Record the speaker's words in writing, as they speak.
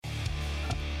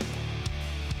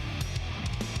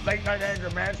Late night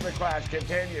anger management class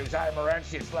continues. I am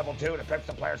Morency. It's level 2. The pimps,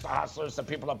 the players, the hustlers, the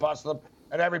people that bust them,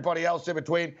 and everybody else in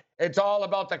between. It's all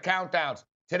about the countdowns.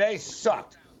 Today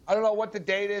sucked. I don't know what the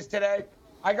date is today.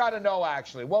 I got to know,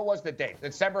 actually. What was the date?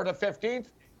 December the 15th?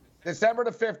 December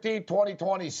the 15th,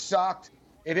 2020 sucked.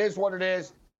 It is what it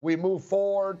is. We move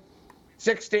forward.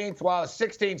 16th, well,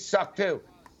 16th sucked too.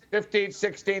 15th,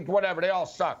 16th, whatever. They all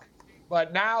suck.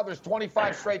 But now there's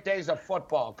 25 straight days of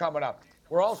football coming up.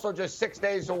 We're also just 6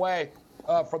 days away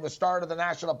from the start of the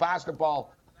National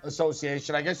Basketball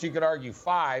Association. I guess you could argue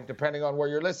 5, depending on where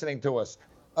you're listening to us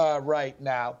right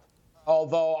now.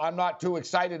 Although I'm not too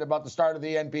excited about the start of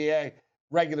the NBA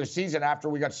regular season after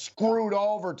we got screwed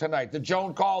over tonight. The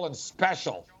Joan Collins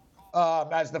special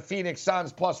as the Phoenix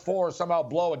Suns +4 somehow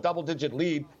blow a double-digit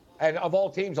lead. And of all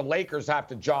teams, the Lakers have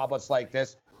to job us like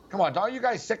this. Come on, aren't you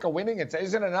guys sick of winning?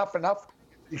 Isn't enough?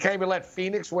 You can't even let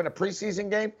Phoenix win a preseason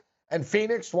game? And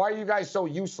Phoenix, why are you guys so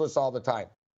useless all the time?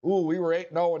 Ooh, we were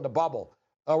 8-0 in the bubble.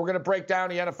 We're going to break down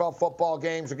the NFL football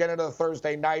games. We'll get into the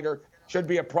Thursday nighter. Should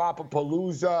be a proper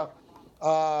palooza.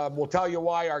 We'll tell you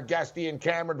why our guest Ian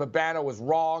Cameron Bobano was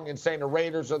wrong in saying the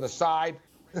Raiders are the side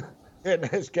in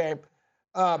this game.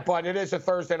 But it is a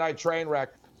Thursday night train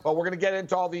wreck. But we're going to get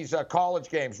into all these college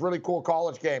games, really cool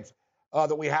college games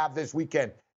that we have this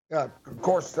weekend. Of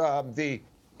course, the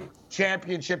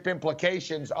championship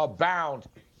implications abound.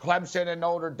 Clemson and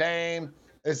Notre Dame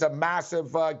is a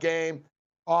massive game,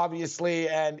 obviously.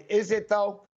 And is it,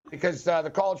 though? Because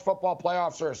the college football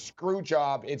playoffs are a screw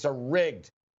job. It's a rigged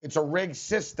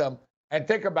system. And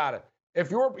think about it.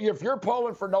 If you're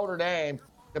pulling for Notre Dame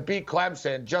to beat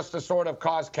Clemson just to sort of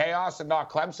cause chaos and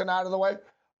knock Clemson out of the way,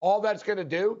 all that's going to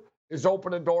do is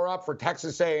open the door up for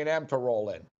Texas A&M to roll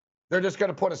in. They're just going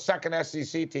to put a second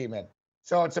SEC team in.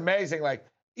 So it's amazing. Like,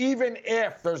 even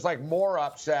if there's like more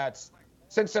upsets,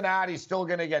 Cincinnati's still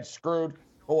going to get screwed.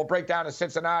 But we'll break down the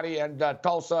Cincinnati and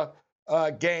Tulsa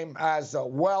game as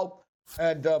well.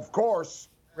 And, of course,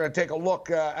 we're going to take a look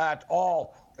at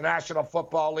all the National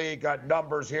Football League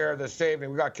numbers here this evening.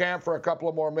 We got Cam for a couple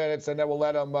of more minutes, and then we'll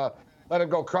let him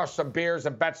go crush some beers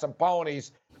and bet some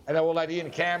ponies. And then we'll let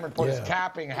Ian Cameron put his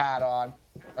capping hat on,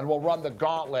 and we'll run the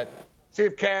gauntlet. See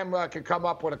if Cam can come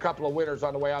up with a couple of winners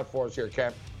on the way out for us here,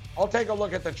 Cam. I'll take a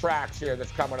look at the tracks here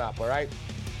that's coming up, all right?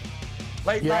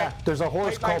 Late night. There's a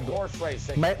horse called horse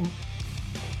racing.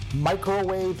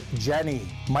 Microwave Jenny.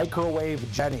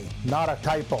 Microwave Jenny. Not a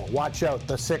typo. Watch out,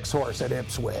 the 6 horse at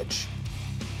Ipswich.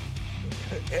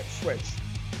 Ipswich.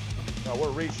 No,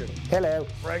 we're reaching. Hello.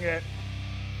 Bring it.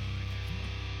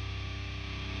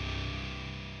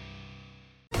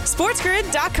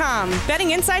 SportsGrid.com.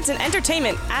 Betting insights and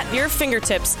entertainment at your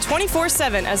fingertips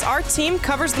 24/7 as our team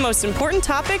covers the most important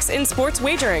topics in sports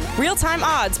wagering. Real-time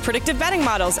odds, predictive betting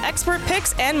models, expert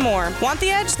picks, and more. Want the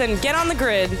edge? Then get on the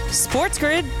grid.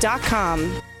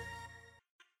 SportsGrid.com.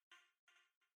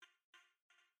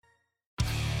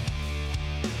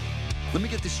 Let me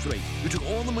get this straight. You took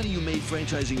all the money you made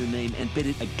franchising your name and bet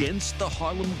it against the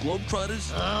Harlem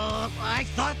Globetrotters? I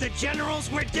thought the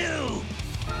Generals were due.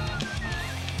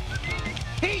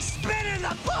 He's spinning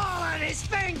the ball on his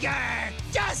finger!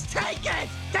 Just take it!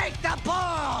 Take the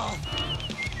ball!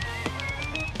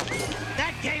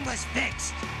 That game was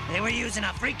fixed. They were using a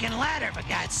freaking ladder, for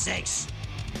God's sakes.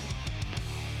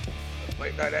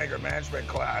 Late night anger management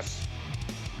class.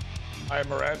 I'm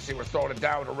Morency. We're throwing it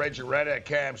down with a Reggie Redda at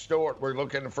Cam Stewart. We're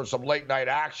looking for some late night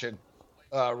action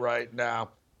right now.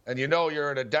 And you know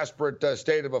you're in a desperate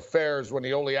state of affairs when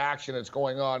the only action that's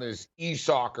going on is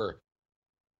e-soccer.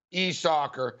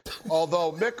 E-soccer.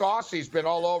 Although Mick Ossie's been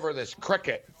all over this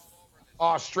cricket.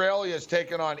 Australia's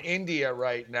taking on India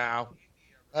right now.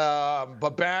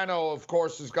 Bobano, of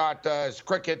course, has got his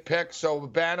cricket pick. So,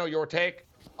 Bobano, your take?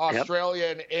 Australia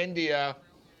and India.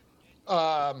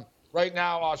 Right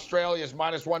now, Australia is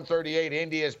minus 138.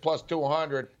 India is plus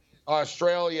 200.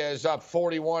 Australia is up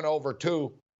 41 over 2,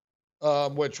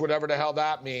 which whatever the hell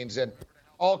that means. And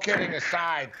all kidding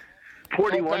aside.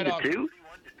 41 to 2?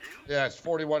 Yeah, it's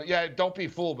 41. Yeah, don't be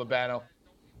fooled, Bobano.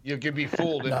 You can be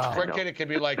fooled. In cricket, it can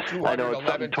be like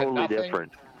 211 to nothing.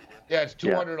 Different. Yeah, it's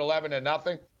 211 to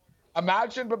nothing.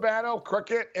 Imagine, Bobano,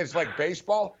 cricket is like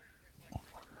baseball,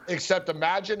 except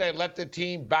imagine they let the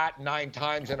team bat 9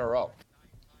 times in a row.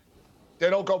 They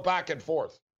don't go back and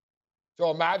forth. So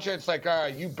imagine it's like, all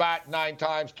right, you bat 9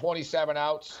 times, 27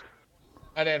 outs,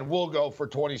 and then we'll go for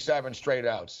 27 straight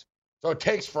outs. So it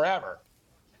takes forever.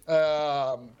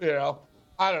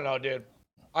 I don't know, dude.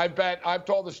 I've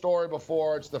told the story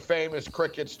before. It's the famous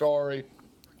cricket story.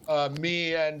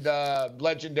 Me and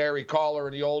legendary caller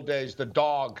in the old days, the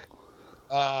dog,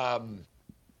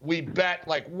 we bet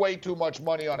like way too much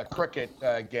money on a cricket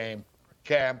game,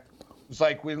 Cam. It was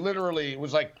like it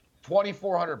was like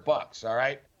 $2,400, all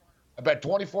right? I bet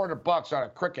 $2,400 on a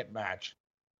cricket match.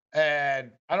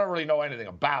 And I don't really know anything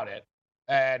about it.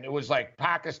 And it was like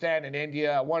Pakistan and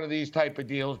India, one of these type of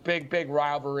deals, big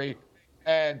rivalry.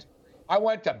 And I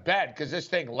went to bed because this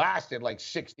thing lasted like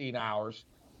 16 hours.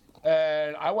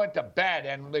 And I went to bed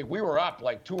and like, we were up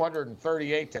like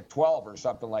 238-12 or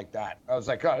something like that. I was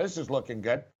like, oh, this is looking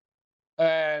good.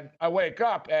 And I wake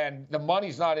up and the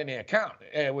money's not in the account.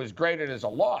 It was graded as a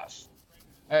loss.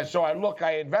 And so I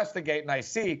investigate, and I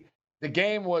see the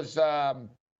game was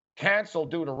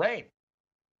canceled due to rain.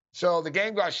 So the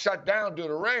game got shut down due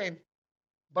to rain.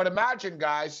 But imagine,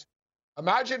 guys,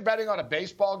 betting on a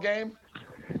baseball game,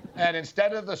 and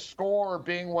instead of the score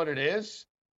being what it is,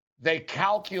 they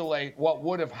calculate what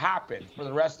would have happened for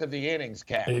the rest of the innings,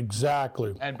 Cam.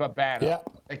 Exactly. And Bobano. Yeah.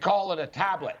 They call it a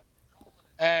tablet.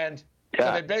 And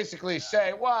so they basically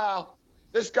say, well,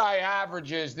 this guy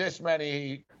averages this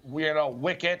many,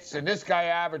 wickets, and this guy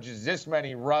averages this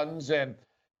many runs, and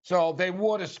so they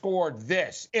would have scored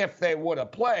this if they would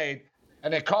have played,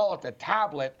 and they call it the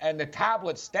tablet, and the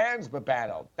tablet stands,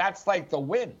 Bobano. That's like the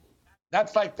win.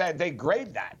 That's like that. They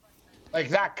grade that. Like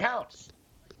that counts.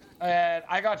 And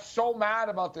I got so mad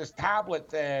about this tablet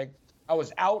thing. I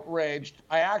was outraged.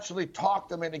 I actually talked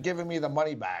them into giving me the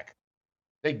money back.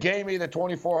 They gave me the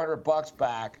 $2,400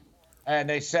 back, and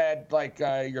they said, like,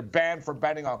 you're banned for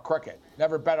betting on cricket.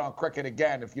 Never bet on cricket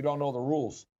again if you don't know the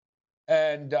rules.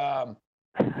 And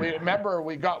we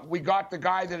got the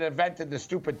guy that invented the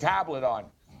stupid tablet on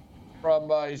from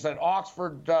he's an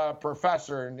Oxford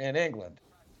professor in England.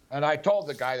 And I told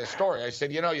the guy the story. I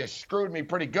said, you screwed me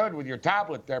pretty good with your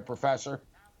tablet there, professor.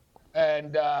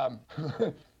 And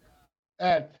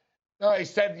he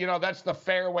said, that's the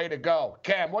fair way to go.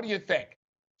 Cam, what do you think?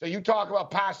 So you talk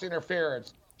about pass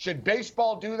interference. Should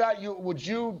baseball do that? Would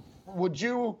you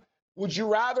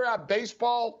rather have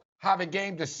baseball have a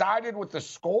game decided with the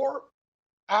score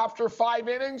after 5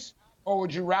 innings, or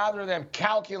would you rather them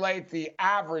calculate the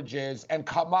averages and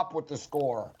come up with the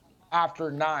score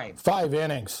after 9? 5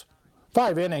 innings.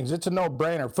 5 innings. It's a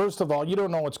no-brainer. First of all, you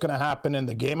don't know what's going to happen in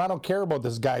the game. I don't care about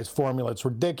this guy's formula. It's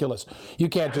ridiculous. You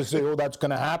can't just say, oh, that's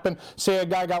going to happen. Say a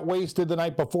guy got wasted the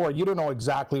night before. You don't know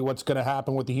exactly what's going to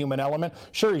happen with the human element.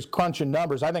 Sure, he's crunching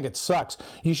numbers. I think it sucks.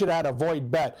 You should have had a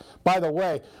void bet. By the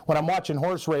way, when I'm watching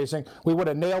horse racing, we would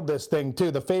have nailed this thing,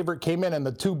 too. The favorite came in, and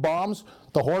the 2 bombs,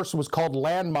 the horse was called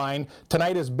Landmine.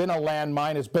 Tonight has been a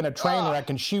landmine. It's been a train wreck,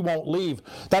 and she won't leave.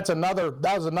 That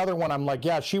was another one. I'm like,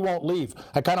 yeah, she won't leave.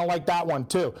 I kind of like that one,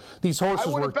 too. These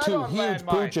horses were 2 huge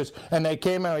pooches, and they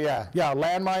came in,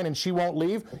 Landmine, and she won't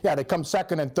leave. Yeah, they come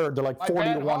second and third. They're like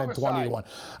 40-1 and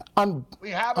 20-1. We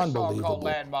have a song called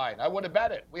Landmine. I would have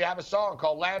bet it. We have a song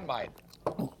called Landmine.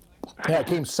 Yeah, he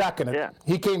came second.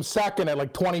 He came second at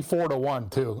like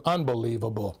 24-1, too.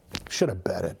 Unbelievable. Should have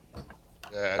bet it.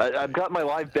 I've got my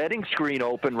live betting screen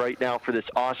open right now for this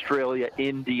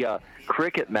Australia-India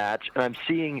cricket match, and I'm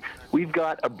seeing we've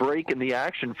got a break in the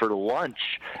action for lunch.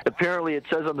 Apparently, it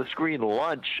says on the screen,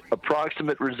 lunch,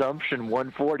 approximate resumption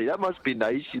 1:40. That must be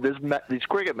nice. These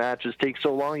cricket matches take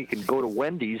so long, you can go to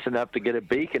Wendy's and have to get a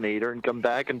Baconator and come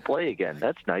back and play again.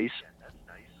 That's nice.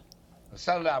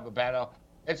 Settle down, Bobano.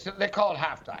 They call it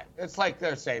halftime. It's like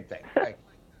the same thing.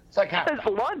 It's like halftime. It's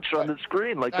lunch on the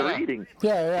screen, like they're eating.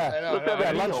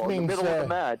 Yeah. Lunch means in the middle of the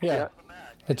match. Yeah.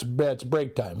 It's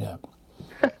break time. Yeah.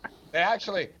 They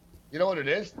actually, you know what it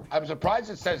is? I'm surprised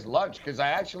it says lunch because I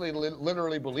actually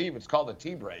literally believe it's called a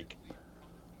tea break.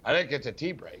 I think it's a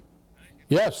tea break.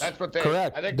 Yes, that's what they.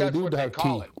 Correct. I think that's what they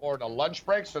call it, or the lunch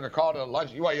break. So they're calling it a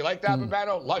lunch. You like that,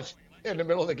 Bobano? Lunch in the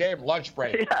middle of the game, lunch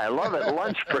break. Yeah, I love it.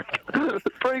 Lunch break.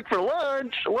 Break for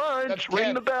lunch.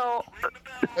 Ring the bell.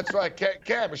 That's right,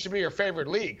 Cam. It should be your favorite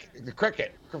league, the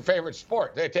cricket, your favorite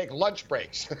sport. They take lunch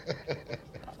breaks.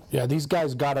 Yeah, these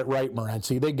guys got it right,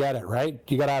 Morency. They get it, right?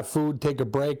 You got to have food, take a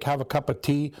break, have a cup of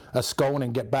tea, a scone,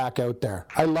 and get back out there.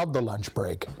 I love the lunch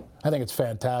break. I think it's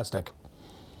fantastic.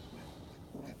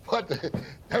 But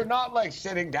they're not like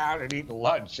sitting down and eating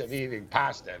lunch and eating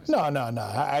pasta. No.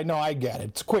 I know, I get it.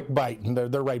 It's a quick bite, and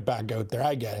they're right back out there.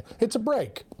 I get it. It's a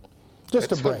break.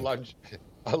 Just a break.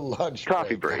 A lunch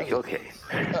Coffee break, okay.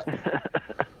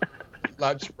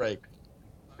 Lunch break.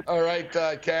 All right,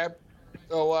 Cam.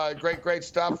 So great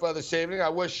stuff this evening. I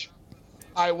wish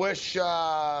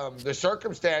the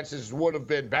circumstances would have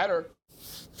been better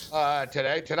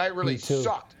today. Tonight really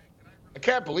sucked. I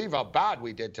can't believe how bad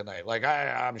we did tonight. Like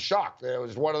I'm shocked. It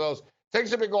was one of those things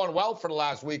have been going well for the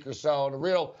last week or so, and a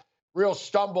real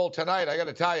stumble tonight. I got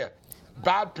to tell you,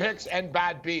 bad picks and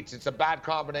bad beats. It's a bad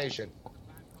combination.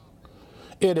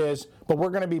 It is, but we're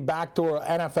going to be back to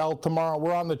NFL tomorrow.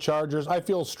 We're on the Chargers. I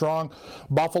feel strong.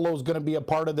 Buffalo's going to be a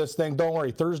part of this thing. Don't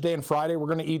worry. Thursday and Friday,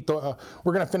 we're going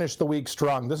to finish the week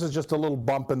strong. This is just a little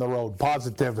bump in the road.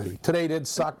 Positivity. Today did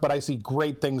suck, but I see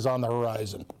great things on the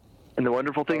horizon. And the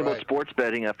wonderful thing about sports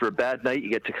betting, after a bad night,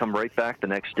 you get to come right back the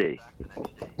next day.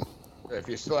 If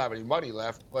you still have any money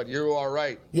left, but you're all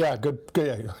right. Yeah, good.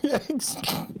 Yeah.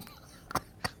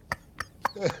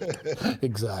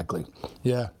 Exactly.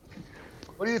 Yeah.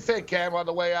 What do you think, Cam, on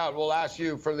the way out? We'll ask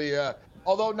you for the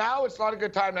although now it's not a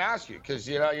good time to ask you because,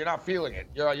 you're not feeling it.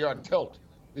 You're on tilt.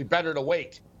 It'd be better to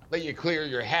wait. Let you clear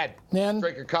your head. Man,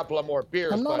 drink a couple of more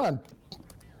beers. I'm not on.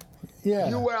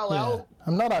 Yeah. ULL? Yeah.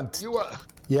 I'm not on.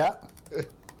 Yeah.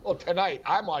 Well, tonight,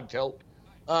 I'm on tilt.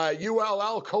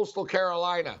 ULL, Coastal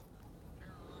Carolina.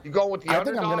 You go with the underdog?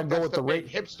 I think I'm going to go with the big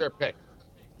hipster pick.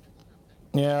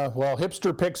 Yeah, well,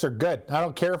 hipster picks are good. I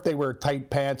don't care if they wear tight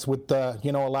pants with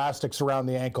elastics around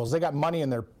the ankles. They got money in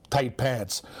their tight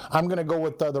pants. I'm going to go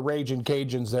with the Raging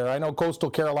Cajuns there. I know Coastal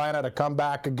Carolina to come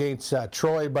back against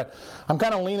Troy, but I'm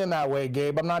kind of leaning that way,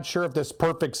 Gabe. I'm not sure if this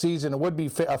perfect season, it would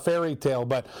be a fairy tale,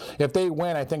 but if they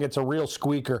win, I think it's a real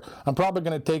squeaker. I'm probably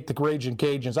going to take the Raging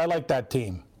Cajuns. I like that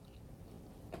team.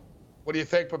 What do you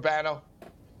think, Bobano?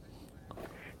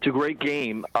 It's a great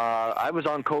game. I was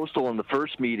on Coastal in the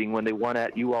first meeting when they won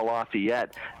at UL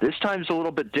Lafayette. This time's a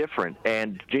little bit different,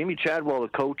 and Jamie Chadwell, the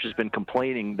coach, has been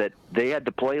complaining that they had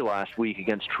to play last week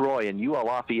against Troy, and UL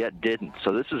Lafayette didn't.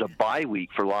 So this is a bye week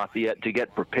for Lafayette to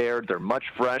get prepared. They're much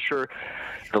fresher.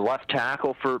 The left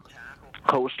tackle for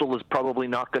Coastal is probably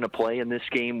not going to play in this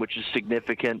game, which is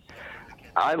significant.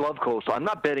 I love Coastal. I'm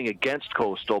not betting against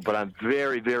Coastal, but I'm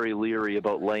very, very leery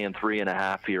about laying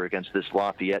 3.5 here against this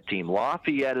Lafayette team.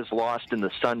 Lafayette has lost in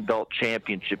the Sun Belt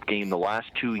Championship game the last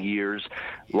 2 years.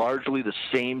 Largely the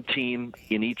same team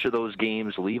in each of those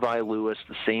games. Levi Lewis,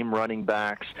 the same running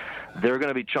backs. They're going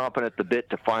to be chomping at the bit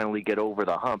to finally get over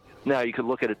the hump. Now, you could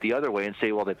look at it the other way and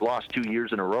say, well, they've lost 2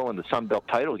 years in a row in the Sun Belt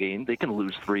title game. They can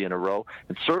lose 3 in a row.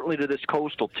 And certainly to this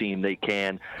Coastal team, they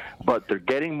can. But they're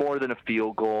getting more than a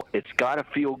field goal. It's got a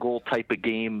field goal type of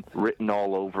game written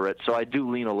all over it. So I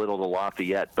do lean a little to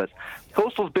Lafayette. But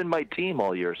Coastal's been my team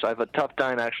all year, so I have a tough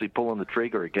time actually pulling the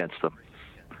trigger against them.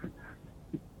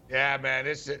 Yeah, man,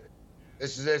 this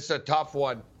is a tough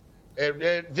one.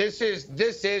 This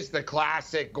is the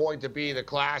classic, going to be the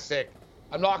classic.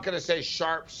 I'm not going to say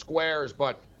sharp squares,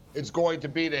 but it's going to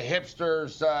be the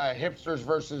hipsters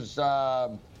versus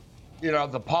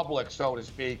the public, so to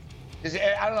speak.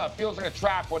 I don't know. It feels like a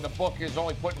trap when the book is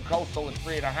only putting Coastal at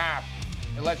 3.5.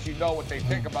 It lets you know what they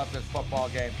think about this football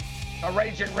game. A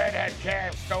Raging Redhead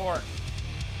Cam Stewart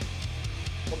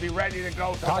will be ready to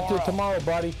go tomorrow. Talk to you tomorrow,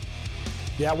 buddy.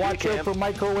 Yeah, watch out for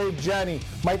Microwave Jenny.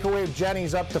 Microwave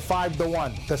Jenny's up to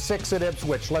 5-1. The 6 at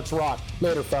Ipswich. Let's rock.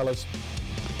 Later, fellas.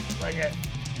 Bring it.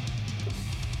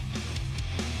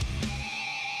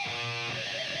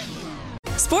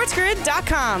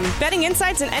 SportsGrid.com. Betting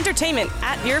insights and entertainment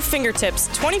at your fingertips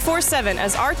 24/7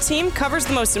 as our team covers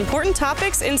the most important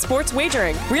topics in sports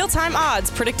wagering. Real-time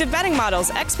odds, predictive betting models,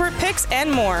 expert picks,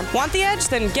 and more. Want the edge?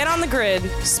 Then get on the grid.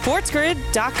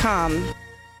 SportsGrid.com.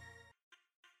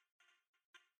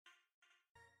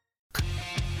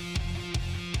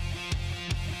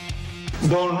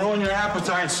 Don't ruin your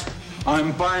appetites.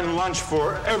 I'm buying lunch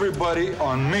for everybody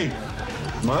on me.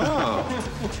 Wow.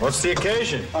 What's the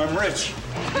occasion? I'm rich.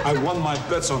 I won my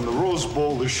bets on the Rose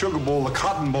Bowl, the Sugar Bowl, the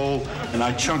Cotton Bowl, and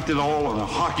I chunked it all on a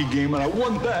hockey game, and I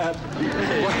won that.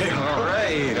 Wait,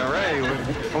 all right.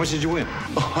 How much did you win?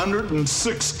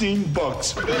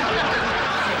 $116.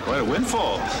 What a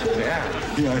windfall.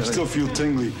 Yeah, I still feel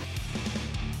tingly.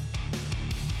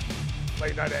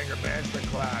 Late night anger management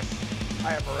class.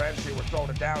 I am Morency. We're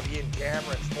throwing it down. Ian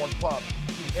Cameron, Sports Pub,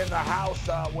 in the house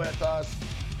with us,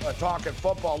 talking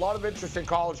football. A lot of interesting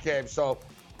college games. So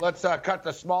let's cut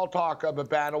the small talk of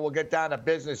Bobano. We'll get down to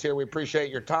business here. We appreciate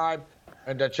your time.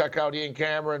 And check out Ian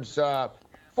Cameron's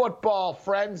Football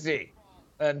Frenzy.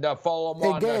 And follow him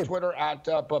on Twitter at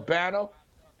Bobano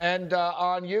and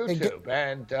on YouTube.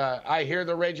 And I hear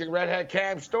the Raging Redhead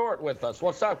Cam Stewart with us.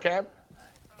 What's up, Cam?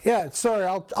 Yeah, sorry,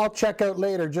 I'll check out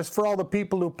later. Just for all the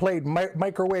people who played,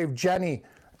 Microwave Jenny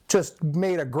just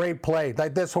made a great play.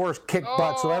 Like, this horse kicked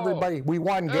butt, so everybody, we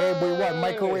won, Gabe, we won.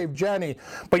 Microwave Jenny.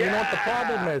 But you know what the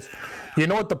problem is? You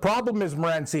know what the problem is,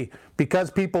 Morency?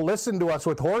 Because people listen to us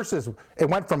with horses, it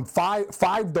went from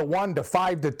 5-1 to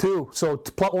 5-2, so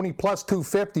only plus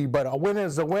 250. But a win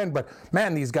is a win. But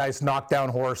man, these guys knock down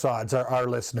horse odds. Our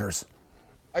listeners.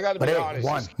 I got to be honest.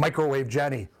 One Microwave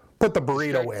Jenny. Put the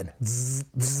burrito in.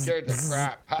 Scared the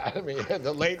crap out of me.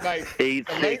 The late night.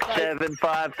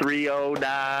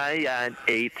 867-5309.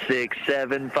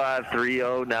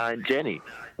 867-5309. Jenny.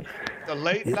 The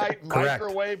late night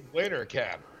microwave winner,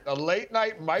 Cam. The late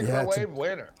night microwave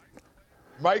winner.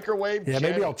 Microwave. Yeah,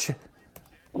 Jenny. maybe I'll.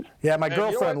 My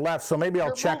girlfriend left, so maybe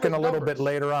I'll check in a little bit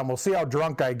later on. We'll see how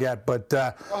drunk I get. But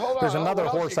there's another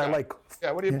horse I like.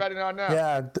 Yeah, what are you betting on now?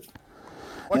 Yeah.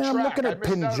 I'm looking at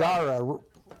Pinjara.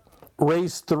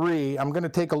 Race 3. I'm going to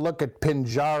take a look at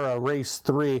Pinjara, race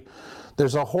 3.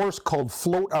 There's a horse called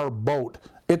Float Our Boat.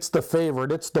 It's the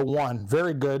favorite. It's the one.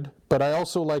 Very good. But I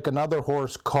also like another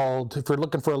horse called, if you're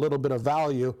looking for a little bit of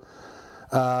value,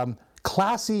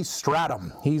 Classy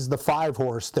Stratum. He's the 5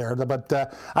 horse there. But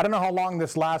I don't know how long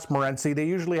this lasts, Morency. They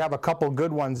usually have a couple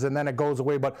good ones and then it goes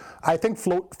away. But I think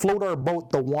Float Our Boat,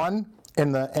 the 1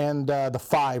 and the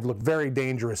 5 look very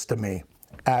dangerous to me.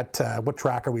 At what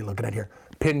track are we looking at here?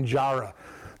 Pinjara.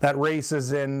 That race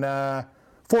is in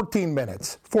 14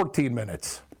 minutes. 14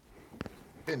 minutes.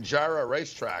 Pinjara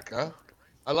racetrack, huh?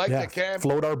 I like the camp.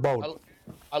 Float Our Boat.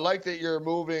 I like that you're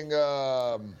moving.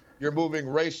 You're moving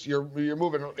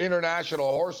international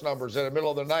horse numbers in the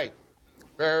middle of the night.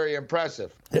 Very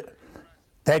impressive. Yeah.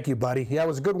 Thank you, buddy. Yeah, it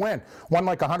was a good win. Won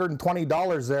like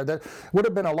 $120 there. That would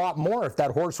have been a lot more if that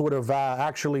horse would have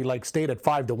actually stayed at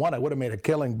 5-1. I would have made a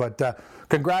killing. But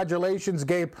congratulations,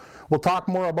 Gabe. We'll talk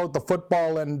more about the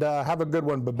football and have a good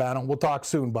one, Bobano. We'll talk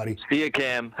soon, buddy. See you,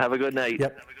 Cam. Have a good night.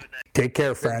 Yep. Take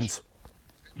care, friends.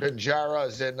 Pinjara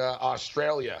is in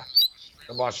Australia.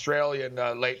 Some Australian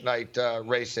late night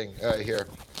racing here.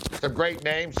 Some great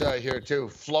names here too.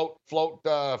 Float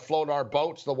Our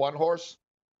Boats, the 1 horse.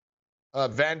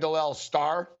 Vandalel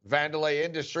Star, Vandalay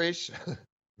Industries.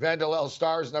 Vandalel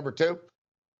Star is number 2.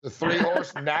 The 3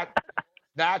 horse,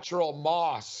 Natural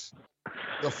Moss.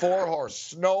 The 4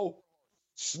 horse,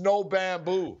 Snow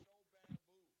Bamboo.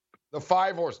 The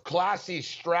 5 horse, Classy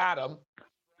Stratum.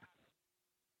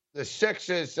 The 6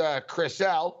 is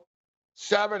Crisel.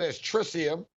 7 is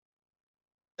Tritium.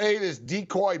 8 is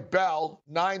Decoy Bell.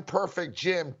 9 Perfect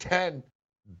Jim. 10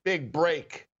 Big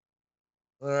Break.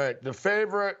 All right, the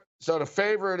favorite. So the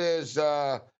favorite is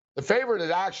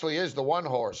actually the 1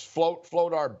 horse, Float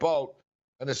Our Boat,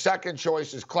 and the second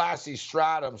choice is Classy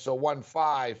Stratum, so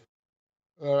 1-5.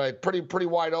 All right, pretty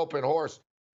wide open horse.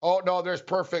 Oh no, there's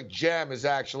Perfect Gem is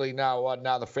actually now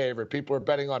the favorite. People are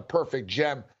betting on Perfect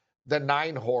Gem, the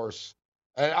 9 horse.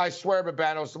 And I swear,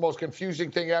 Bobano, it's the most confusing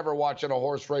thing ever watching a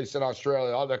horse race in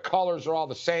Australia. All the colors are all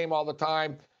the same all the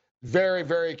time. Very,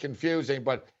 very confusing.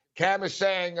 But Cam is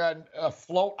saying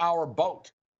Float Our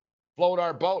Boat. Float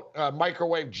Our Boat.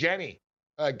 Microwave Jenny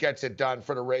gets it done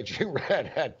for the Raging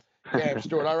Redhead. Cam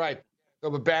Stewart. All right.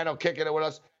 So Bobano kicking it with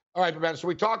us. All right, Bobano. So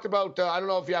we talked about, I don't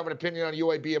know if you have an opinion on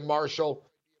UAB and Marshall,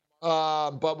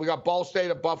 but we got Ball State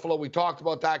at Buffalo. We talked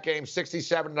about that game,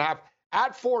 67.5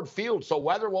 at Ford Field. So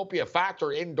weather won't be a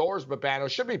factor indoors, Bobano.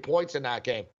 Should be points in that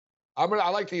game. I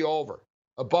like the over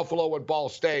of Buffalo and Ball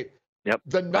State. Yep.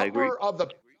 The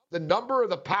number of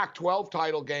the Pac-12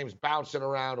 title games bouncing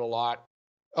around a lot.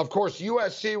 Of course,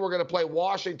 USC, we're going to play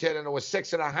Washington, and it was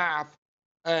 6.5,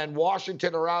 and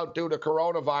Washington are out due to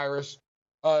coronavirus.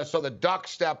 So the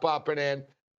Ducks step up and in,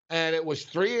 and it was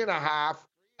 3.5,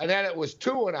 and then it was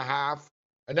 2.5,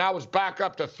 and now it's back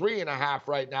up to 3.5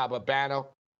 right now, Bobano.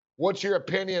 What's your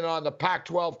opinion on the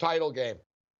Pac-12 title game?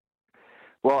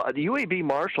 Well, the UAB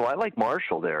Marshall, I like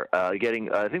Marshall there. I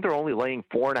think they're only laying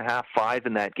 4.5, 5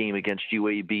 in that game against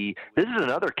UAB. This is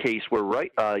another case where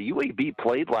UAB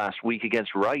played last week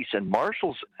against Rice, and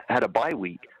Marshall's had a bye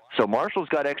week. So Marshall's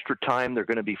got extra time. They're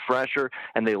going to be fresher,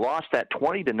 and they lost that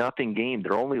 20-0 game.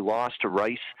 Their only loss to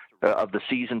Rice of the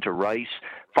season to Rice.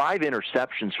 5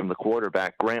 interceptions from the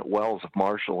quarterback, Grant Wells of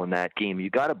Marshall, in that game. You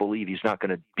got to believe he's not going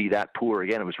to be that poor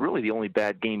again. It was really the only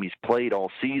bad game he's played all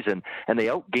season, and they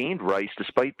outgained Rice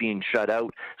despite being shut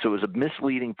out. So it was a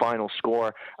misleading final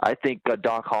score. I think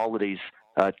Doc Holliday's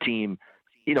team,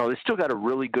 they still got a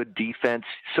really good defense.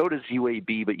 So does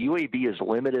UAB, but UAB is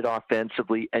limited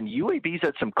offensively, and UAB's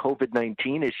had some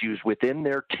COVID-19 issues within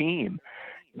their team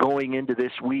going into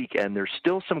this week, and there's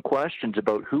still some questions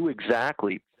about who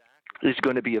exactly is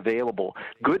going to be available.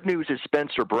 Good news is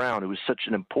Spencer Brown, who is such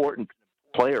an important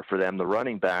player for them, the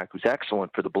running back, who's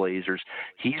excellent for the Blazers.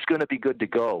 He's going to be good to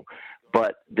go.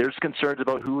 But there's concerns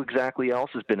about who exactly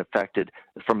else has been affected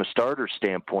from a starter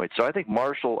standpoint. So I think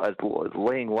Marshall, as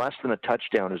laying less than a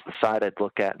touchdown, is the side I'd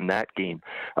look at in that game.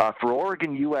 For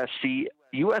Oregon, USC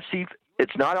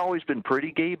it's not always been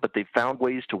pretty, Gabe, but they've found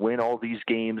ways to win all these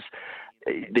games.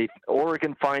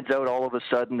 Oregon finds out all of a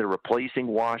sudden they're replacing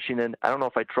Washington. I don't know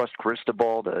if I trust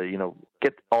Cristobal to,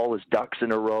 get all his ducks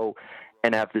in a row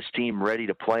and have this team ready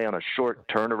to play on a short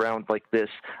turnaround like this.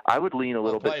 I would lean a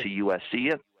little bit to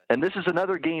USC. And this is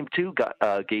another game, too,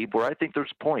 Gabe, where I think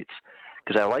there's points.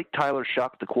 Because I like Tyler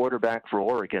Shuck, the quarterback for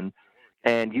Oregon,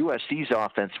 and USC's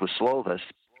offense with Slovis.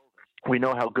 We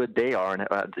know how good they are, and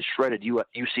they shredded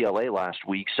UCLA last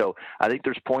week. So I think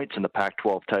there's points in the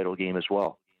Pac-12 title game as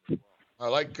well. I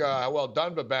like well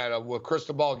done, Bobano. Will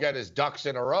Cristobal get his ducks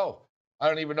in a row? I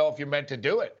don't even know if you meant to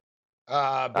do it.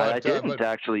 But I didn't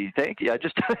actually. Thank you. I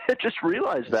just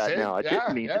realized that now. I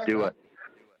didn't mean to do it.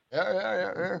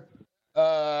 Yeah.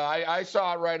 I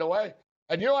saw it right away.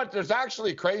 And you know what? There's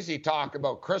actually crazy talk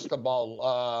about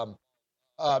Cristobal.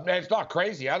 It's not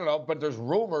crazy. I don't know, but there's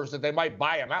rumors that they might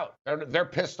buy him out. They're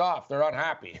pissed off. They're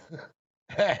unhappy.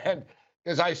 And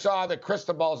because I saw that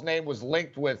Cristobal's name was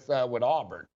linked with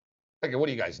Auburn. Thinking, what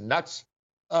are you guys, nuts?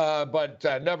 But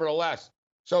nevertheless,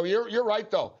 so you're right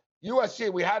though.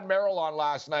 USC, we had Merrill on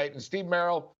last night, and Steve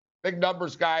Merrill, big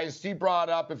numbers guys. He brought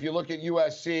up, if you look at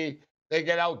USC, they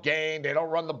get outgained, they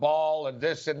don't run the ball, and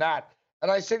this and that.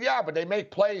 And I said, yeah, but they make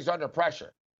plays under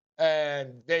pressure,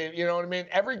 and they, you know what I mean.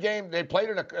 Every game they played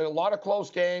in a lot of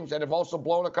close games, and have also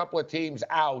blown a couple of teams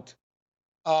out.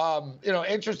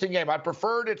 Interesting game. I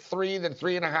preferred it 3 than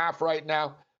 3.5 right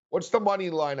now. What's the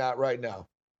money line at right now?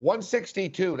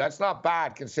 162. That's not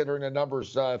bad considering the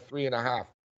numbers 3.5.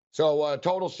 So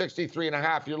total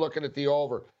 63.5. You're looking at the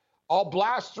over. I'll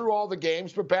blast through all the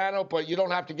games, Bobano, but you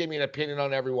don't have to give me an opinion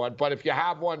on everyone. But if you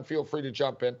have one, feel free to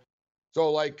jump in.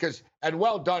 So and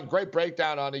well done. Great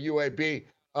breakdown on the UAB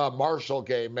Marshall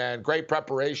game, man. Great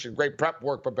preparation. Great prep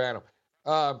work, Bobano.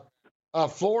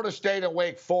 Florida State and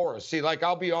Wake Forest. See,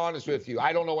 I'll be honest with you.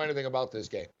 I don't know anything about this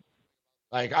game.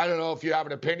 I don't know if you have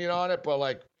an opinion on it,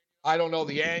 but I don't know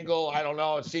the angle. I don't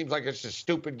know. It seems like it's a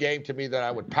stupid game to me that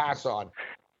I would pass on.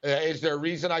 Is there a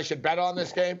reason I should bet on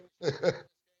this game?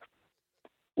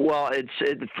 Well, it's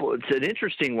an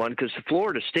interesting one because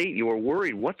Florida State, you were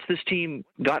worried. What's this team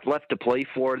got left to play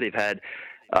for? They've had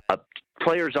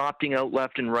players opting out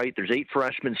left and right. There's 8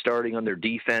 freshmen starting on their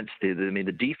defense.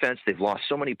 The defense, they've lost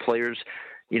so many players.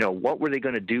 What were they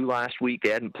going to do last week? They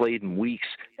hadn't played in weeks,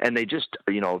 and they just,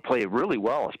 played really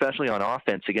well, especially on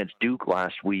offense against Duke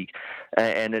last week.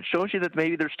 And it shows you that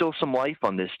maybe there's still some life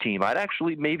on this team. I'd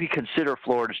actually maybe consider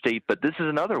Florida State, but this is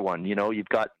another one. You've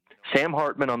got Sam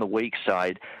Hartman on the Wake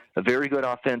side, a very good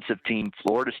offensive team.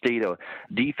 Florida State, a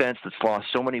defense that's lost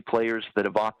so many players that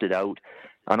have opted out.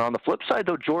 And on the flip side,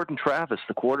 though, Jordan Travis,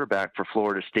 the quarterback for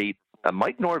Florida State,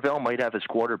 Mike Norvell might have his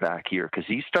quarterback here because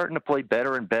he's starting to play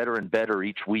better and better and better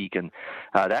each week. And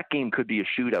that game could be a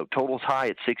shootout. Total's high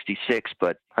at 66,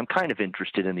 but I'm kind of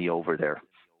interested in the over there.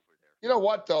 You know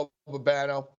what, though,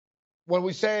 Bobano? When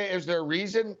we say, is there a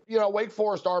reason? Wake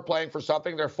Forest are playing for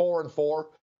something. They're 4-4.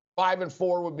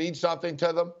 5-4 would mean something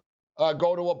to them.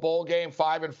 Go to a bowl game,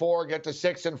 5-4, get to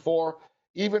 6-4.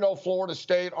 Even though Florida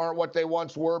State aren't what they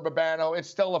once were, Bobano, it's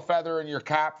still a feather in your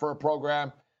cap for a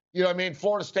program. You know what I mean?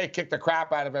 Florida State kicked the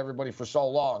crap out of everybody for so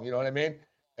long. You know what I mean?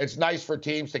 It's nice for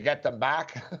teams to get them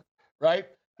back, right?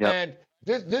 Yep. And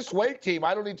this Wake team,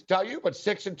 I don't need to tell you, but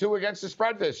 6-2 against the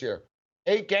spread this year.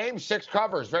 8 games, 6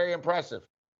 covers. Very impressive.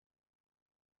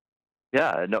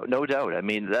 Yeah, no doubt. I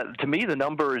mean, to me, the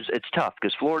number it's tough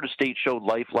because Florida State showed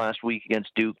life last week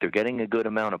against Duke. They're getting a good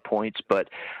amount of points, but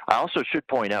I also should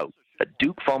point out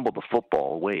Duke fumbled the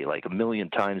football away like 1 million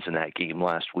times in that game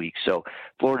last week. So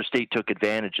Florida State took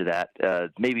advantage of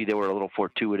that. Maybe they were a little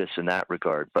fortuitous in that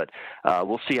regard, but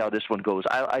we'll see how this one goes.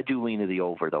 I do lean to the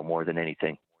over, though, more than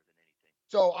anything.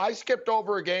 So I skipped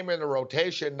over a game in the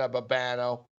rotation,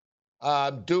 Bobano,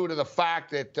 due to the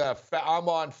fact that I'm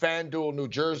on FanDuel New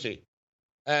Jersey.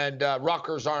 And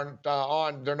Rutgers aren't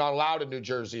on. They're not allowed in New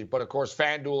Jersey. But, of course,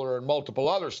 FanDuel are in multiple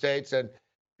other states, and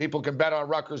people can bet on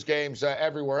Rutgers games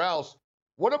everywhere else.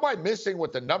 What am I missing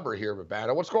with the number here,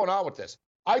 Bobano? What's going on with this?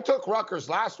 I took Rutgers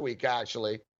last week,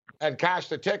 actually, and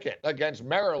cashed a ticket against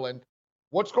Maryland.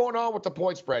 What's going on with the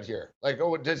point spread here?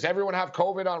 Does everyone have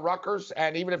COVID on Rutgers?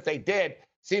 And even if they did,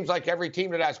 seems like every team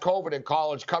that has COVID in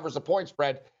college covers the point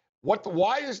spread.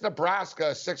 Why is Nebraska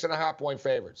 6.5-point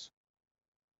favorites?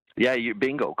 Yeah,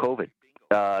 bingo, COVID.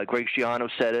 Greg Schiano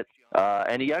said it,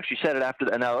 and he actually said it after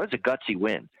that. Now, it was a gutsy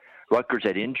win. Rutgers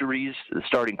had injuries. The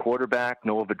starting quarterback,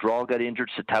 Noah Vedral, got injured.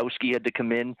 Satowski had to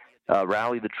come in,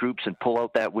 rally the troops, and pull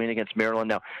out that win against Maryland.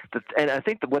 Now, and I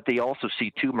think that what they also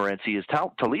see, too, Morency, is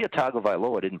Talia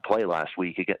Tagovailoa didn't play last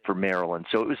week again for Maryland,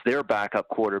 so it was their backup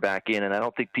quarterback in, and I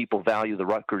don't think people value the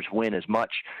Rutgers win as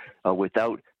much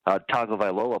without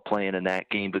Tagovailoa playing in that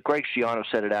game. But Greg Schiano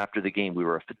said it after the game. We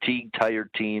were a fatigued,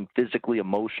 tired team, physically,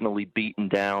 emotionally beaten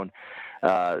down.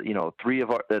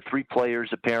 Three players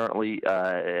apparently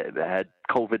had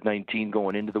COVID-19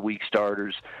 going into the week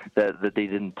starters that they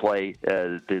didn't play.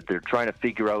 They're trying to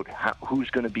figure out who's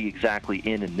going to be exactly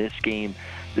in this game.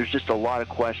 There's just a lot of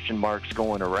question marks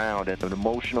going around, and an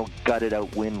emotional,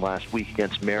 gutted-out win last week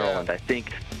against Maryland. Yeah. I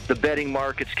think the betting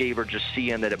markets gave her just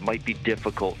seeing that it might be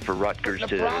difficult for Rutgers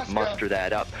to muster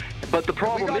that up. But the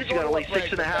problem is you got to lay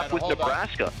 6.5 with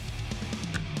Nebraska.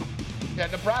 Yeah,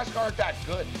 Nebraska aren't that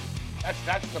good.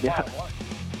 That's the bottom line.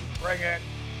 Bring it.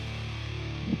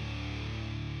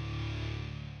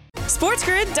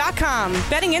 SportsGrid.com.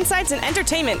 Betting insights and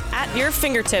entertainment at your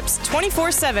fingertips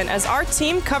 24/7 as our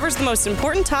team covers the most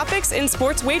important topics in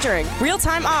sports wagering.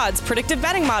 Real-time odds, predictive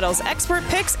betting models, expert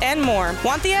picks, and more.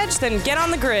 Want the edge? Then get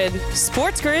on the grid.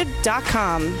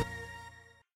 SportsGrid.com.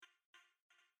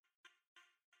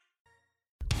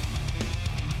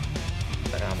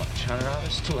 How much?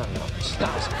 $100? $200? Stop.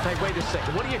 Hey, wait a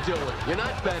second. What are you doing? You're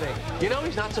not betting. You know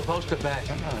he's not supposed to bet.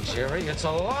 Come on, Jerry. It's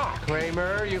a lock.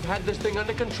 Kramer, you've had this thing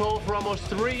under control for almost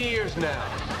 3 years now.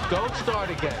 Don't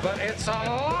start again. But it's a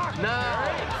lock. No.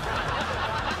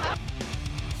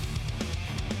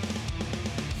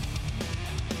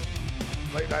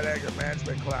 Late Night Anger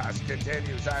Management class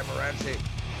continues. I'm Morency.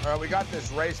 All right, we got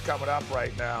this race coming up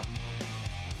right now.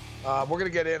 We're going to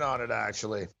get in on it,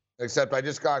 actually. Except I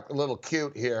just got a little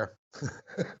cute here.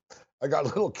 I got a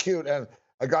little cute, and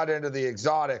I got into the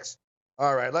exotics.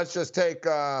 All right, let's just take,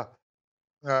 we're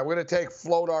going to take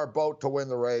Float Our Boat to win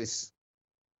the race.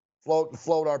 Float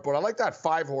Our Boat. I like that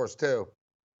 5-horse, too.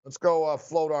 Let's go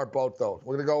Float Our Boat, though.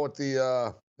 We're going to go with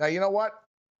the, now, you know what?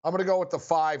 I'm going to go with the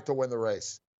 5 to win the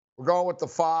race. We're going with the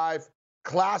 5,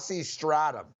 Classy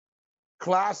Stratum.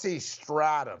 Classy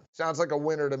Stratum. Sounds like a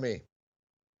winner to me.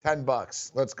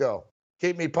 $10. Let's go.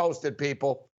 Keep me posted,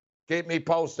 people. Keep me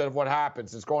posted of what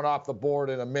happens. It's going off the board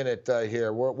in a minute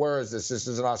here. Where is this? This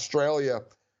is in Australia.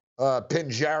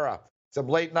 Pinjarra. Some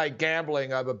late-night gambling,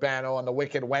 Bobano, on the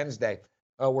Wicked Wednesday.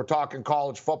 We're talking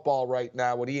college football right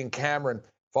now with Ian Cameron.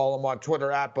 Follow him on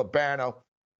Twitter at Bobano.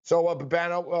 So,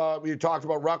 Bobano, you talked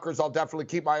about Rutgers. I'll definitely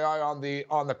keep my eye on the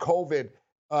COVID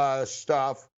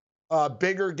stuff.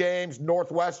 Bigger games,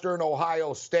 Northwestern,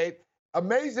 Ohio State.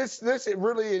 Amazing. This it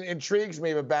really intrigues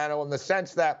me, Bobano, in the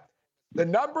sense that the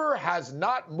number has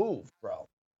not moved, bro.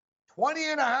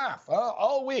 20.5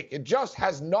 all week. It just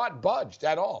has not budged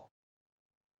at all.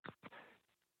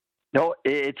 No,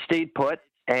 it stayed put.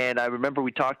 And I remember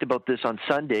we talked about this on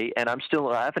Sunday, and I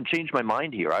haven't changed my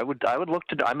mind here. I would look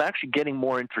to. I'm actually getting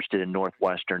more interested in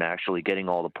Northwestern actually getting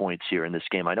all the points here in this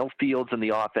game. I know Fields and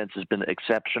the offense has been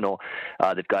exceptional.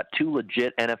 They've got 2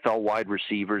 legit NFL wide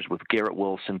receivers with Garrett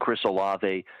Wilson, Chris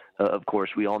Olave. Of course,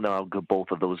 we all know how good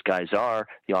both of those guys are.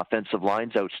 The offensive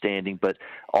line's outstanding, but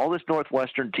all this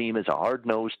Northwestern team is a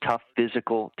hard-nosed, tough,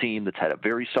 physical team that's had a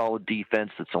very solid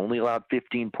defense that's only allowed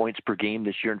 15 points per game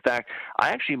this year. In fact, I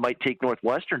actually might take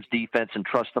Northwestern's defense and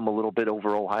trust them a little bit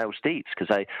over Ohio State's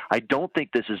because I don't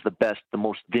think this is the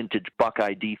most vintage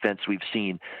Buckeye defense we've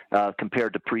seen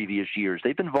compared to previous years.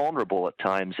 They've been vulnerable at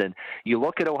times, and you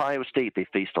look at Ohio State, they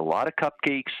faced a lot of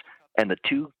cupcakes, and the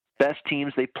 2 best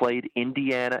teams they played,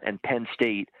 Indiana and Penn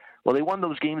State, well, they won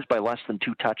those games by less than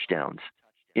 2 touchdowns.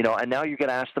 And now you're going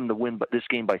to ask them to win this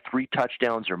game by 3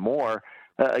 touchdowns or more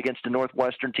against a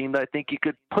Northwestern team that I think you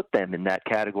could put them in that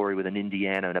category with an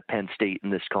Indiana and a Penn State in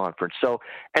this conference. So,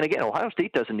 and again, Ohio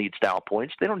State doesn't need style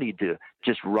points. They don't need to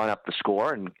just run up the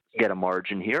score and get a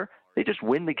margin here. They just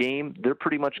win the game. They're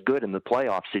pretty much good in the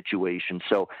playoff situation.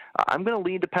 So I'm going to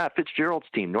lean to Pat Fitzgerald's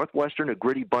team. Northwestern, a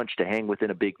gritty bunch to hang within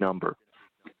a big number.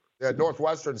 Yeah,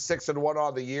 Northwestern 6-1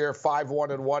 on the year,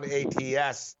 5-1-1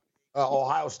 ATS.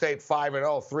 Ohio State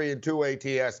 5-0,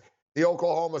 3-2 ATS. The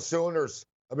Oklahoma Sooners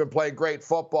have been playing great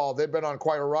football. They've been on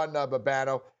quite a run,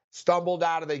 Bobano. Stumbled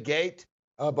out of the gate,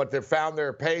 but they've found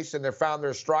their pace and they've found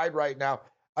their stride right now.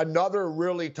 Another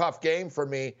really tough game for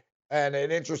me and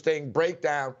an interesting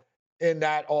breakdown in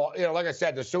that, like I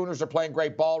said, the Sooners are playing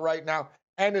great ball right now,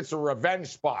 and it's a revenge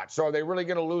spot. So are they really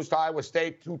going to lose to Iowa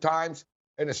State 2 times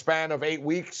in a span of 8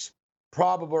 weeks?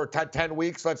 Probably, or 10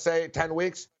 weeks, let's say, 10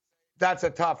 weeks. That's a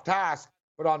tough task.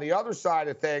 But on the other side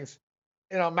of things,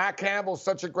 Matt Campbell's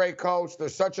such a great coach. They're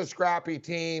such a scrappy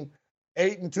team.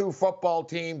 8-2 football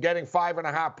team, getting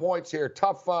 5.5 points here.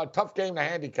 Tough game to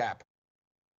handicap.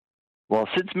 Well,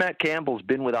 since Matt Campbell's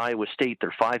been with Iowa State,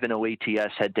 they're 5-0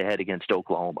 ATS head-to-head against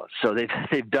Oklahoma. So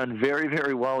they've done very,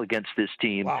 very well against this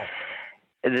team. Wow.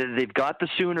 They've got the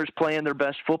Sooners playing their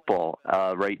best football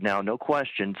right now, no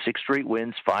question. 6 straight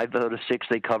wins, 5 out of 6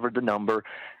 they covered the number,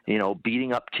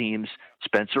 beating up teams.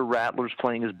 Spencer Rattler's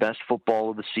playing his best football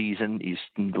of the season. He's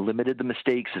limited the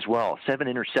mistakes as well. 7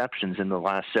 interceptions in the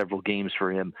last several games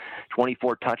for him,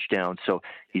 24 touchdowns. So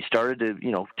he started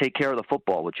to, take care of the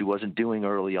football, which he wasn't doing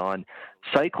early on.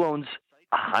 Cyclones,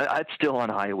 I'm still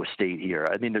on Iowa State here.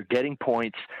 I mean, they're getting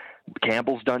points.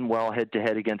 Campbell's done well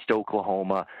head-to-head against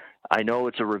Oklahoma. I know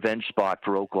it's a revenge spot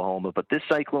for Oklahoma, but this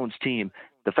Cyclones team,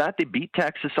 the fact they beat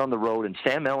Texas on the road in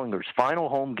Sam Ehlinger's final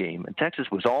home game, and Texas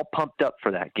was all pumped up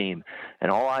for that game,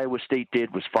 and all Iowa State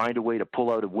did was find a way to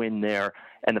pull out a win there,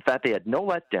 and the fact they had no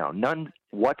letdown, none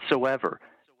whatsoever,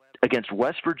 against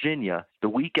West Virginia the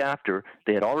week after.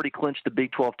 They had already clinched the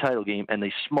Big 12 title game, and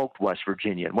they smoked West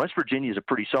Virginia. And West Virginia is a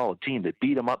pretty solid team. They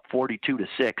beat them up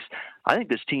 42-6. I think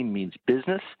this team means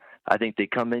business. I think they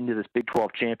come into this Big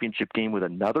 12 championship game with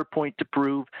another point to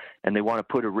prove, and they want to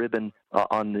put a ribbon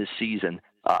on this season.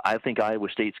 I think Iowa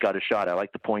State's got a shot. I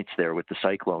like the points there with the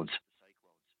Cyclones.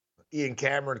 Ian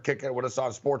Cameron kicking it with us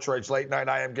on Sports Rage Late Night.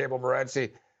 I am Gable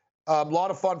Morency. A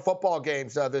lot of fun football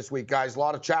games this week, guys. A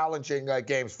lot of challenging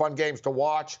games, fun games to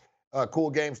watch, cool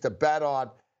games to bet on.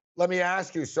 Let me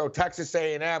ask you, so Texas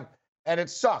A&M, and it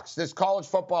sucks. This college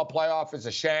football playoff is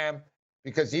a sham,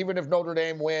 because even if Notre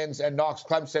Dame wins and knocks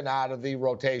Clemson out of the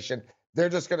rotation, they're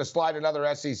just going to slide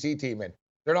another SEC team in.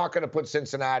 They're not going to put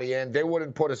Cincinnati in. They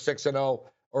wouldn't put a 6-0,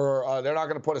 or they're not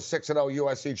going to put a 6-0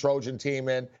 USC Trojan team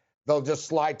in. They'll just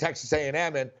slide Texas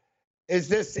A&M in. Is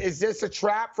this a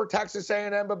trap for Texas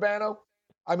A&M, Bobano?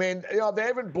 I mean, they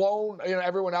haven't blown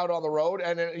everyone out on the road,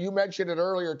 and you mentioned it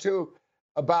earlier too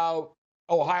about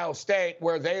Ohio State,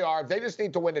 where they are. They just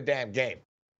need to win the damn game.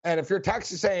 And if you're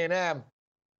Texas A&M,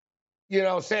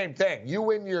 same thing. You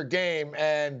win your game,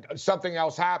 and something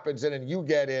else happens, and then you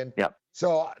get in. Yep.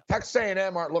 So Texas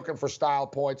A&M aren't looking for style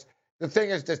points. The thing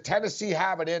is, does Tennessee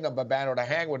have it in them, Bobano, to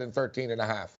hang within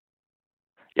 13.5?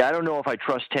 Yeah, I don't know if I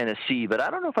trust Tennessee, but I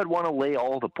don't know if I'd want to lay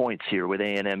all the points here with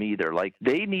A&M either. Like,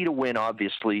 they need a win,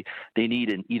 obviously. They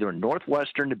need either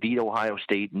Northwestern to beat Ohio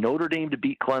State, Notre Dame to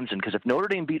beat Clemson, because if Notre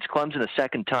Dame beats Clemson a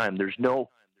second time, there's no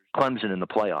Clemson in the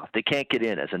playoff. They can't get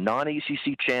in. As a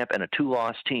non-ACC champ and a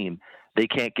 2-loss team, they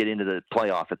can't get into the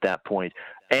playoff at that point.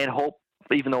 And hope,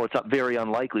 even though it's very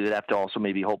unlikely, they'd have to also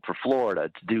maybe hope for Florida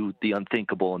to do the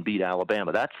unthinkable and beat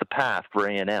Alabama. That's the path for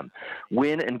A&M.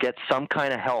 Win and get some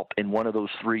kind of help in one of those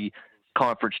 3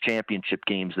 conference championship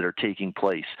games that are taking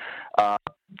place.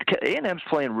 A&M's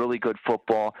playing really good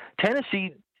football.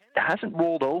 Tennessee hasn't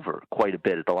rolled over quite a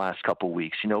bit at the last couple of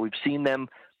weeks. We've seen them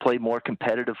play more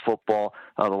competitive football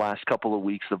the last couple of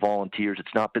weeks, the Volunteers.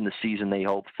 It's not been the season they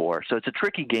hoped for. So it's a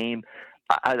tricky game.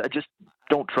 I just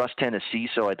don't trust Tennessee,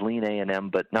 so I'd lean A&M,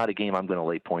 but not a game I'm going to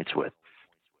lay points with.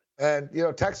 And,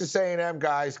 Texas A&M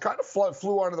guys kind of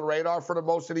flew under the radar for the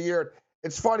most of the year.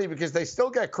 It's funny because they still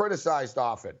get criticized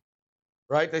often,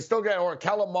 right? They still or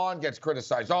Kellen Mond gets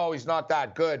criticized. Oh, he's not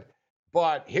that good.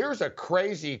 But here's a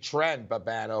crazy trend,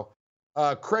 Bobano.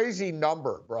 Crazy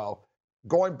number, bro.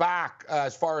 Going back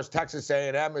as far as Texas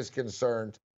A&M is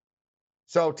concerned.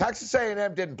 So Texas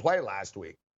A&M didn't play last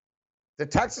week. The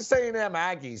Texas A&M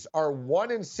Aggies are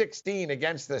 1-16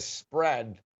 against the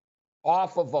spread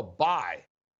off of a bye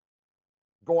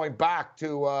going back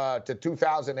to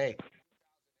 2008.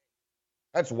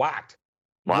 That's whacked.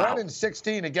 Wow.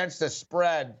 1-16 against the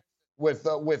spread with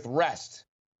rest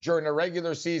during the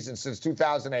regular season since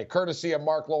 2008, courtesy of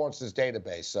Mark Lawrence's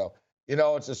database. So,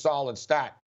 it's a solid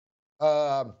stat.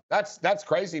 That's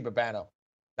crazy, Bobano.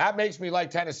 That makes me like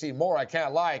Tennessee more, I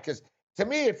can't lie, because to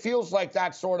me it feels like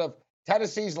that sort of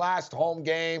Tennessee's last home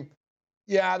game.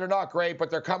 Yeah, they're not great, but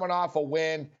they're coming off a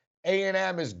win.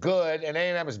 A&M is good, and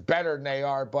A&M is better than they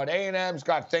are, but A&M's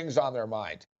got things on their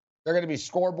mind. They're going to be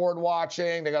scoreboard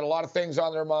watching. They got a lot of things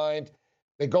on their mind.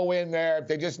 They go in there.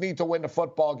 They just need to win the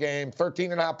football game.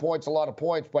 13.5 points, a lot of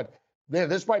points, but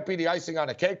this might be the icing on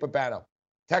the cake, Bobano.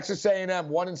 Texas A&M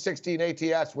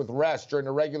 1-16 ATS with rest during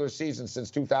the regular season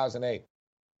since 2008.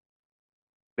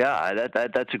 Yeah,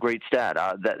 that's a great stat.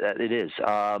 It is.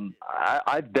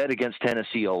 I've bet against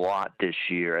Tennessee a lot this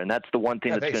year, and that's the one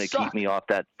thing that's going to keep me off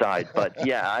that side. But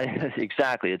yeah,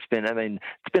 exactly. It's been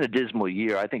a dismal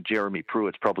year. I think Jeremy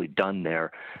Pruitt's probably done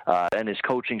there, and his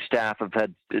coaching staff have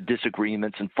had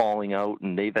disagreements and falling out,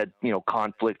 and they've had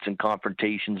conflicts and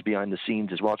confrontations behind the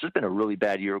scenes as well. It's just been a really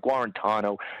bad year.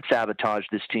 Guarantano sabotaged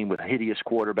this team with a hideous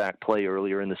quarterback play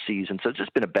earlier in the season, so it's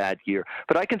just been a bad year.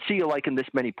 But I can see you liking this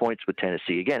many points with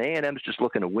Tennessee. Again, A&M's just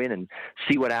looking to win and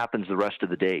see what happens the rest of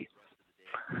the day.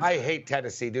 I hate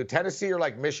Tennessee, dude. Tennessee are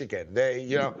like Michigan. They,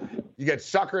 you get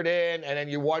suckered in, and then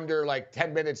you wonder, like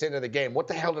 10 minutes into the game, what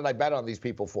the hell did I bet on these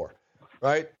people for,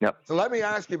 right? Yep. So let me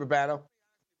ask you, Bobano.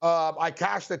 I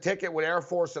cashed the ticket with Air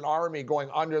Force and Army going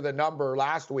under the number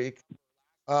last week.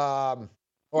 Or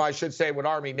I should say with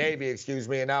Army, Navy, excuse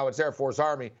me, and now it's Air Force,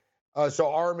 Army.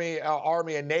 So Army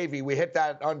and Navy, we hit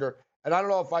that under. And I don't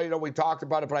know if we talked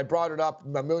about it, but I brought it up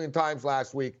a million times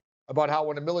last week about how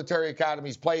when the military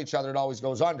academies play each other, it always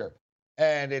goes under.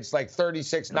 And it's like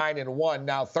 36-9-1,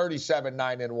 now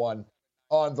 37-9-1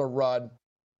 on the run.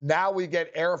 Now we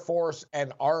get Air Force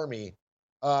and Army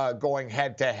going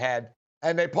head-to-head.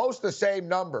 And they post the same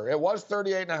number. It was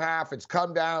 38.5. It's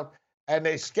come down. And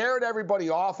they scared everybody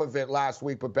off of it last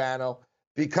week, Bobano,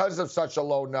 because of such a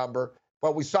low number.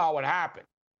 But we saw what happened.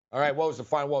 All right, what was the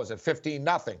final? What was it?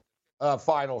 15-0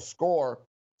 final score.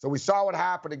 So we saw what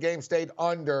happened. The game stayed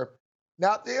under.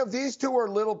 Now, these two are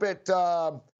a little bit,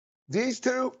 these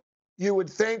two, you would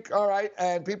think, all right,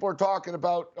 and people are talking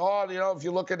about, if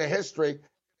you look into history,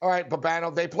 all right,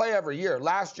 Bobano, they play every year.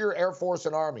 Last year, Air Force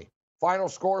and Army. Final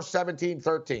score,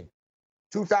 17-13.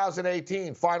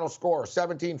 2018, final score,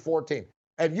 17-14.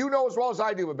 And you know as well as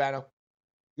I do, Bobano,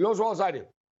 you know as well as I do,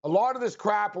 a lot of this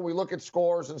crap when we look at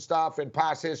scores and stuff in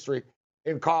past history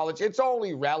in college, it's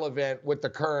only relevant with the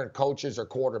current coaches or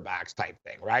quarterbacks type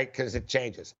thing, right? Because it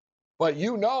changes. But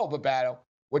Bobano,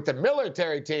 with the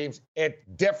military teams, it's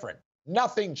different.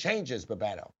 Nothing changes,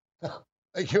 Bobano.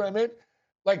 Like, you know what I mean?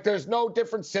 Like, there's no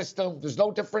different system. There's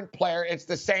no different player. It's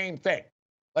the same thing.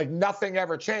 Like, nothing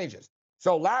ever changes.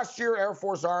 So last year, Air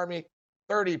Force, Army,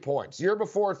 30 points. Year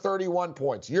before, 31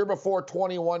 points. Year before,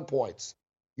 21 points.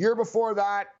 Year before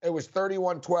that, it was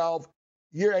 31-12.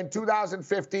 Year in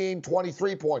 2015,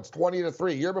 23 points,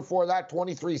 20-3. Year before that,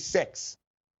 23-6.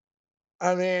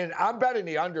 I mean, I'm betting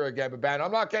the under again, Bobano.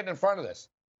 I'm not getting in front of this.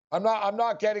 I'm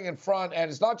not getting in front, and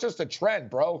it's not just a trend,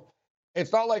 bro.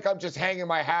 It's not like I'm just hanging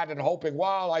my hat and hoping,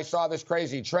 wow, I saw this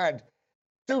crazy trend.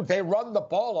 Dude, they run the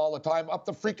ball all the time up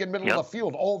the freaking middle of the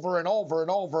field over and over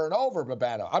and over and over,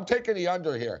 Bobano. I'm taking the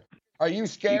under here. Are you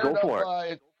scared of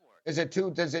it? Is it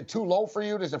too low for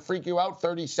you? Does it freak you out,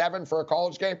 37 for a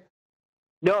college game?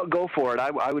 No, go for it.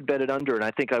 I would bet it under, and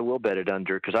I think I will bet it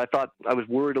under because I was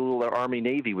worried a little that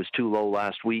Army-Navy was too low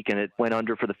last week, and it went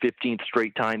under for the 15th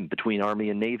straight time between Army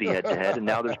and Navy head-to-head, and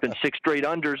now there's been 6 straight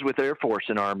unders with Air Force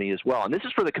and Army as well. And this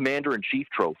is for the Commander-in-Chief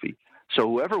trophy. So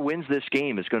whoever wins this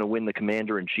game is going to win the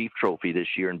Commander-in-Chief trophy this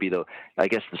year and be the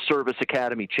Service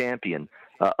Academy champion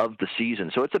of the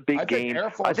season. So it's a big game.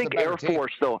 I think Air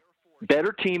Force, though,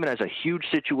 better team and has a huge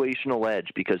situational edge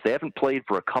because they haven't played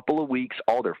for a couple of weeks.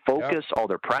 All their focus, all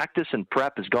their practice and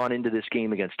prep has gone into this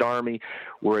game against Army,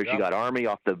 whereas you got Army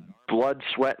off the blood,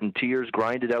 sweat, and tears,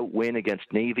 grinded out win against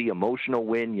Navy, emotional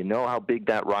win. You know how big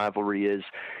that rivalry is.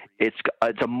 It's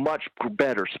a much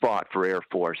better spot for Air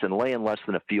Force, and laying less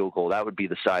than a field goal, that would be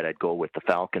the side I'd go with, the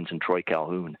Falcons and Troy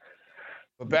Calhoun.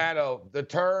 Bobano, the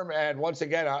term, and once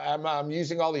again, I'm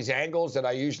using all these angles that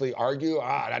I usually argue.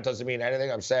 That doesn't mean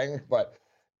anything I'm saying, but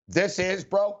this is,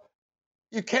 bro,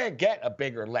 you can't get a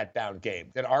bigger letdown game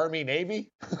than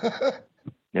Army-Navy.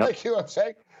 Like, you know what I'm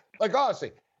saying? Like,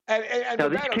 honestly. And now,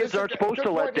 Bobano, these kids aren't supposed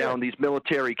to let down these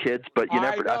military kids, but you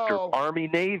never, after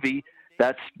Army-Navy,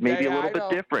 that's maybe a little bit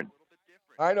different.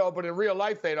 I know, but in real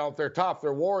life, they don't. They're tough.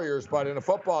 They're warriors. But in a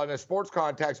football, in a sports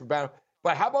context, Bobano.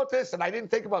 But how about this? And I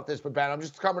didn't think about this, Bobano. I'm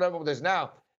just coming up with this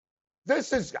now.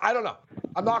 This is, I don't know.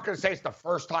 I'm not going to say it's the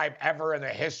first time ever in the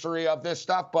history of this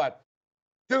stuff. But,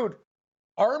 dude,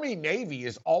 Army-Navy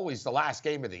is always the last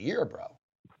game of the year, bro.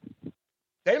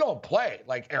 They don't play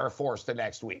like Air Force the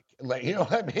next week. Like, you know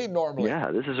what I mean? Normally.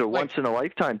 Yeah, this is a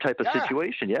once-in-a-lifetime type of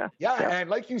situation. Yeah, and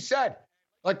like you said,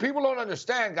 like, people don't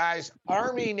understand, guys.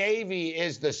 Army-Navy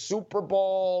is the Super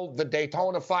Bowl, the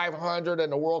Daytona 500,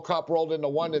 and the World Cup rolled into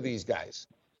one of these guys.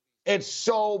 It's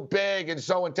so big and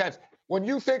so intense. When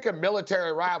you think of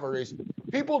military rivalries,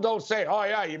 people don't say, oh,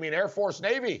 yeah, you mean Air Force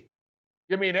Navy?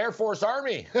 You mean Air Force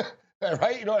Army?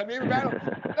 Right? You know what I mean?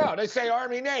 No, they say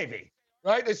Army-Navy,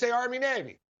 right? They say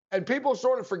Army-Navy. And people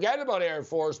sort of forget about Air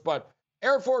Force, but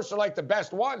Air Force are like the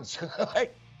best ones.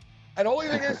 And the only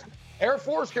thing is, Air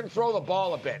Force can throw the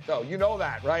ball a bit, though. You know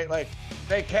that, right? Like,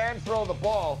 they can throw the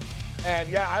ball. And,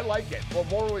 yeah, I like it. Well,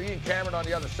 more with Ian Cameron on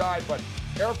the other side. But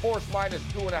Air Force minus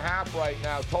 2.5 right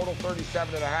now. Total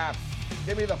 37.5.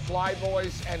 Give me the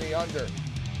Flyboys and the under.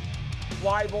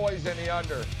 Flyboys and the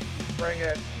under. Bring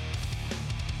it.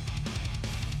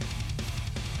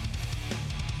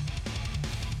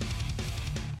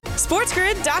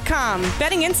 SportsGrid.com.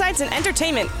 Betting insights and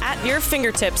entertainment at your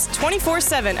fingertips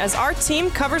 24/7 as our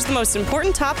team covers the most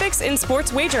important topics in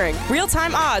sports wagering.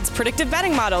 Real-time odds, predictive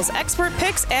betting models, expert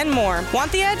picks, and more.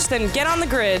 Want the edge? Then get on the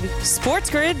grid.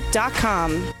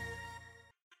 SportsGrid.com.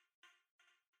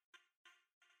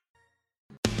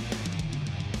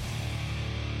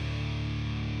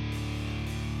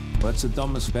 What's the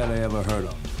dumbest bet I ever heard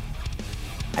of?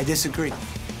 I disagree.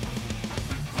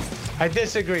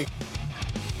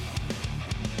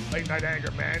 Late night anger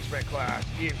management class.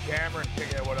 Ian Cameron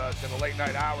kicking it with us in the late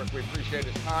night hours. We appreciate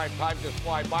his time. Time just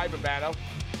flying by, Bobano.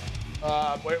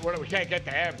 We can't get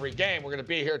to every game. We're going to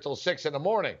be here till 6 in the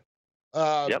morning.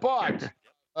 But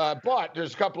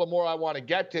there's a couple of more I want to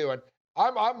get to, and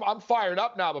I'm fired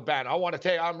up now,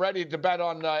 Bobano. I'm ready to bet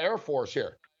on Air Force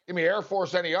here. Give me Air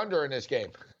Force any under in this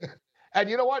game. And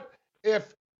you know what?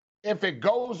 If it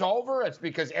goes over, it's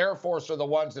because Air Force are the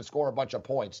ones that score a bunch of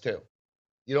points too.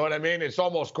 You know what I mean? It's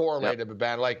almost correlated,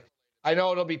 Bobano. Like, I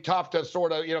know it'll be tough to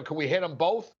sort of, can we hit them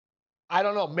both? I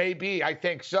don't know. Maybe. I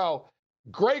think so.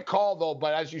 Great call, though.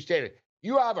 But as you stated,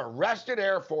 you have a rested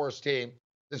Air Force team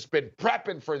that's been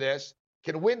prepping for this,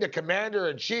 can win the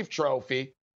Commander-in-Chief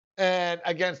trophy, and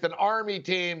against an Army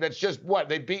team that's just,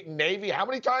 they've beaten Navy how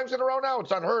many times in a row now?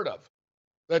 It's unheard of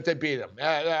that they beat them.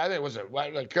 I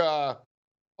think our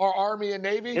Army and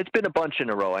Navy? It's been a bunch in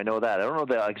a row. I know that. I don't know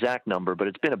the exact number, but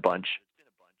it's been a bunch.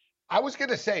 I was going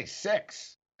to say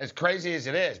 6, as crazy as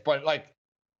it is, but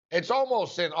it's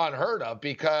almost unheard of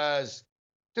because,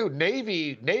 dude,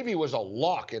 Navy was a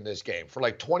lock in this game for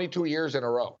 22 years in a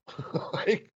row.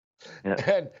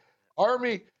 And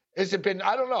Army, has it been,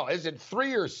 I don't know, is it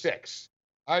 3 or 6?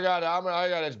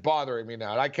 It's bothering me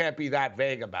now. I can't be that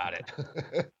vague about it.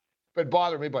 But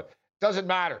bothering me, but doesn't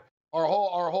matter. Our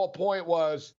whole point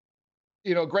was,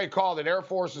 great call that Air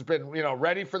Force has been,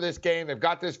 ready for this game. They've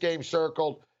got this game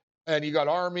circled. And you got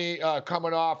Army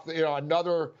coming off,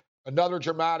 another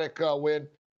dramatic win.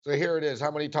 So here it is.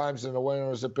 How many times in a win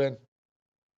has it been?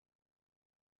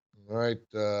 All right,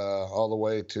 all the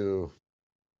way to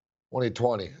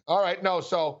 2020. All right, no,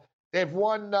 so they've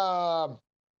won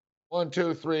 1,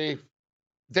 2, 3.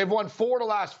 They've won 4 of the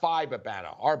last 5 at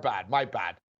Bobano. Our bad, my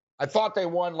bad. I thought they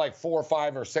won 4 or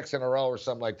 5 or 6 in a row or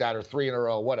something like that, or 3 in a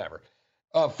row, whatever.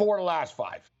 4 of the last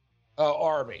 5,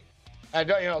 Army. And,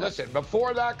 listen,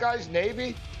 before that, guys,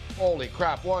 Navy, holy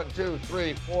crap, 1, 2,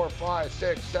 3, 4, 5,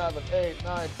 6, 7, 8,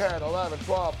 9, 10, 11,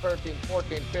 12, 13,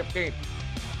 14, 15.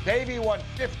 Navy won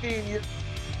 15